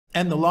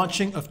and the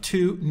launching of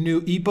 2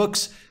 new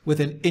ebooks with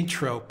an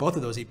intro. Both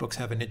of those ebooks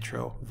have an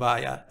intro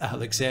via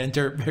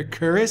Alexander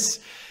Mercouris.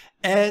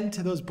 And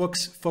those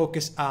books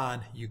focus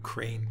on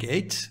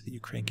Ukrainegate, the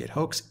Ukrainegate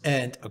hoax,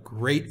 and a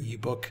great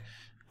ebook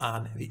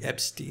on the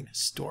Epstein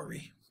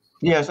story.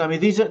 Yes, I mean,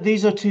 these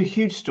are 2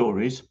 huge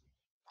stories,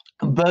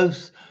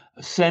 both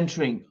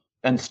centering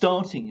and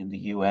starting in the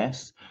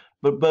US,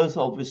 but both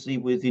obviously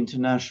with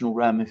international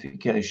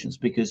ramifications,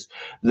 because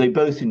they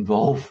both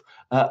involve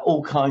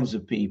all kinds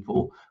of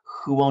people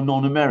who are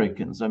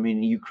non-Americans. I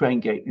mean,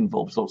 Ukrainegate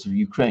involves lots of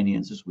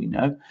Ukrainians, as we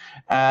know,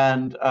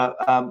 and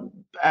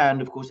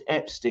of course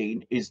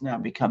Epstein is now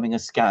becoming a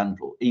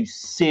scandal, a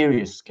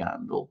serious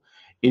scandal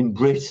in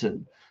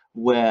Britain,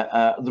 where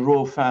the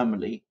royal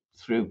family,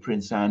 through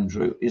Prince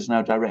Andrew, is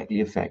now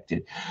directly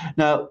affected.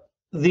 Now,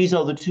 these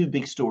are the 2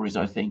 big stories,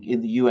 I think,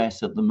 in the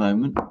US at the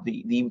moment.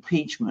 The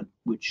impeachment,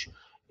 which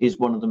is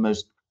one of the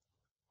most,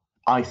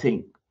 I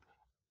think,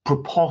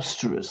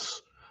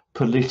 preposterous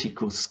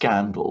political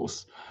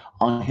scandals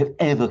I have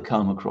ever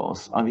come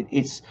across. I mean,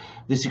 it's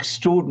this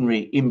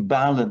extraordinary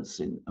imbalance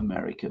in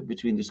America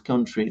between this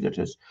country that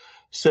has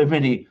so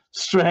many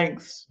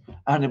strengths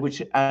and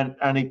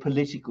a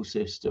political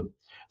system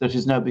that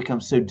has now become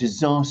so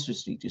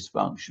disastrously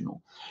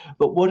dysfunctional.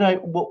 But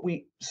what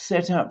we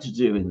set out to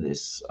do in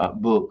this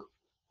book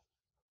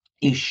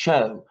is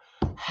show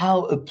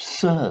how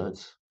absurd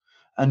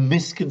and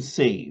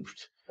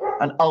misconceived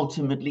and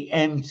ultimately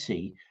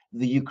empty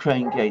the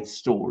Ukrainegate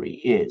story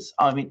is.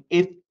 I mean,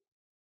 if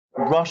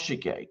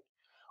Russiagate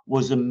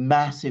was a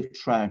massive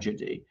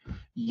tragedy,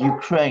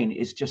 Ukrainegate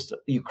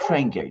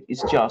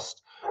is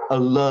just a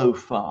low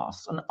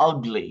farce, an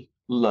ugly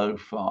low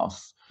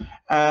farce.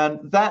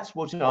 And that's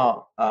what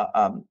our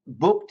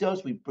book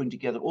does. We bring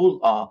together all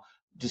our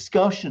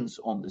discussions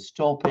on this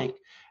topic,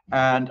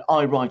 and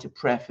I write a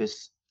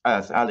preface,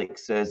 as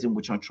Alex says, in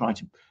which I try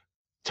to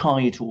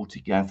tie it all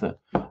together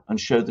and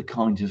show the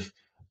kind of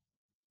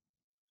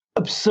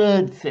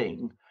absurd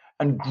thing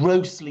and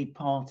grossly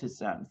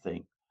partisan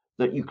thing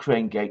that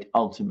Ukrainegate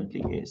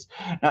ultimately is.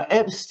 Now,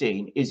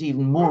 Epstein is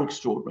even more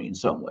extraordinary in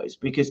some ways,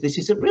 because this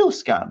is a real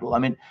scandal. I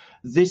mean,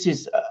 this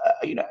is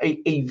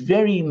a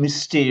very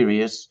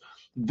mysterious,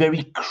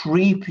 very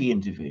creepy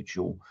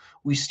individual.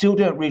 We still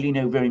don't really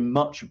know very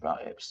much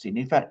about Epstein.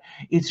 In fact,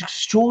 it's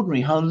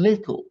extraordinary how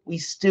little we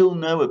still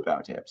know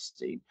about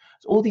Epstein.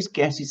 So all these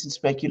guesses and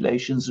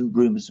speculations and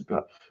rumors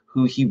about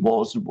who he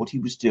was and what he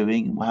was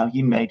doing and how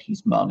he made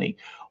his money.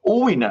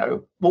 All we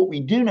know, what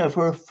we do know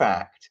for a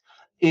fact,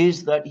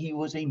 is that he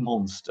was a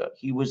monster.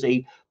 He was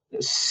a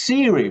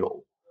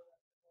serial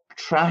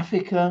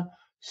trafficker,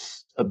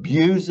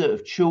 abuser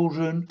of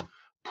children,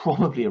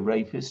 probably a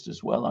rapist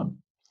as well. I'm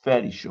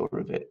fairly sure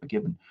of it,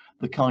 given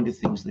the kind of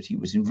things that he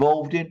was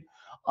involved in.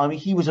 I mean,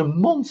 he was a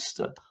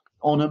monster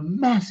on a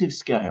massive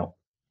scale.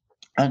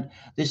 And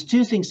there's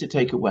 2 things to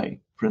take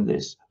away from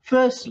this.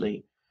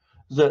 Firstly,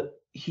 that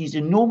his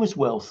enormous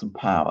wealth and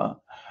power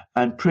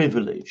and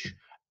privilege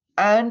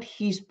and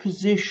his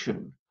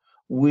position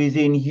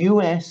within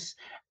US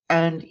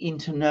and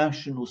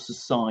international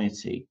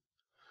society,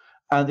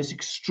 and this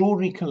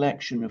extraordinary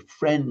collection of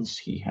friends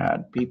he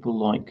had, people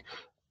like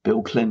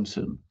Bill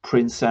Clinton,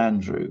 Prince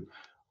Andrew,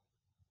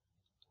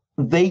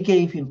 they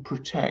gave him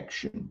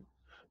protection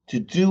to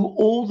do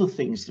all the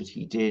things that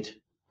he did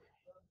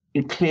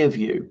in clear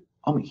view.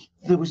 I mean,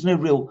 there was no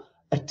real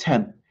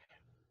attempt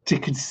to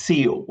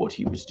conceal what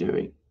he was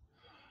doing.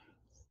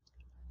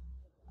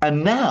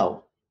 And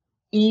now,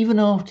 even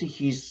after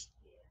his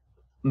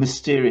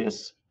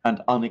mysterious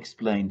and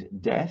unexplained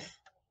death,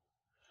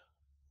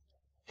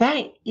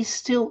 that is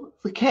still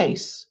the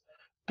case,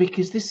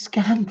 because this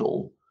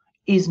scandal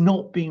is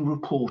not being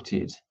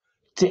reported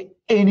to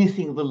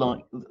anything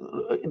like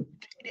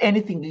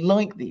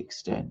the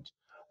extent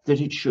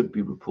that it should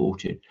be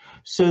reported.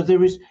 So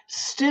there is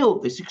still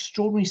this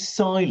extraordinary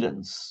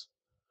silence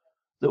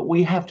that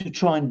we have to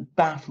try and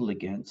battle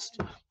against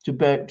to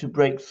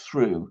break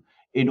through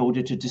in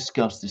order to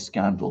discuss this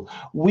scandal.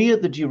 We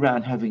at the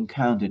Duran have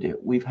encountered it.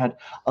 We've had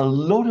a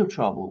lot of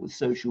trouble with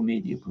social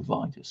media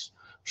providers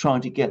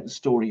trying to get the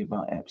story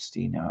about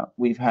Epstein out.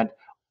 We've had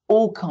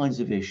all kinds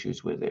of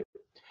issues with it.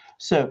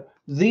 So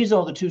these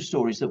are the 2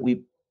 stories that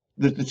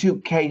the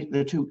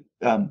two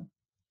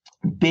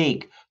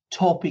big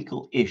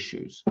topical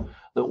issues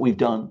that we've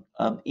done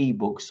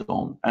ebooks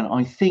on. And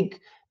I think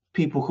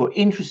people who are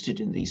interested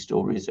in these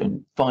stories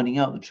and finding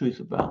out the truth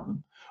about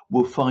them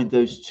will find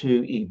those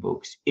 2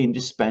 ebooks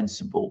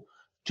indispensable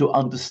to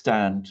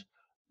understand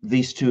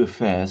these 2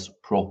 affairs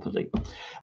properly.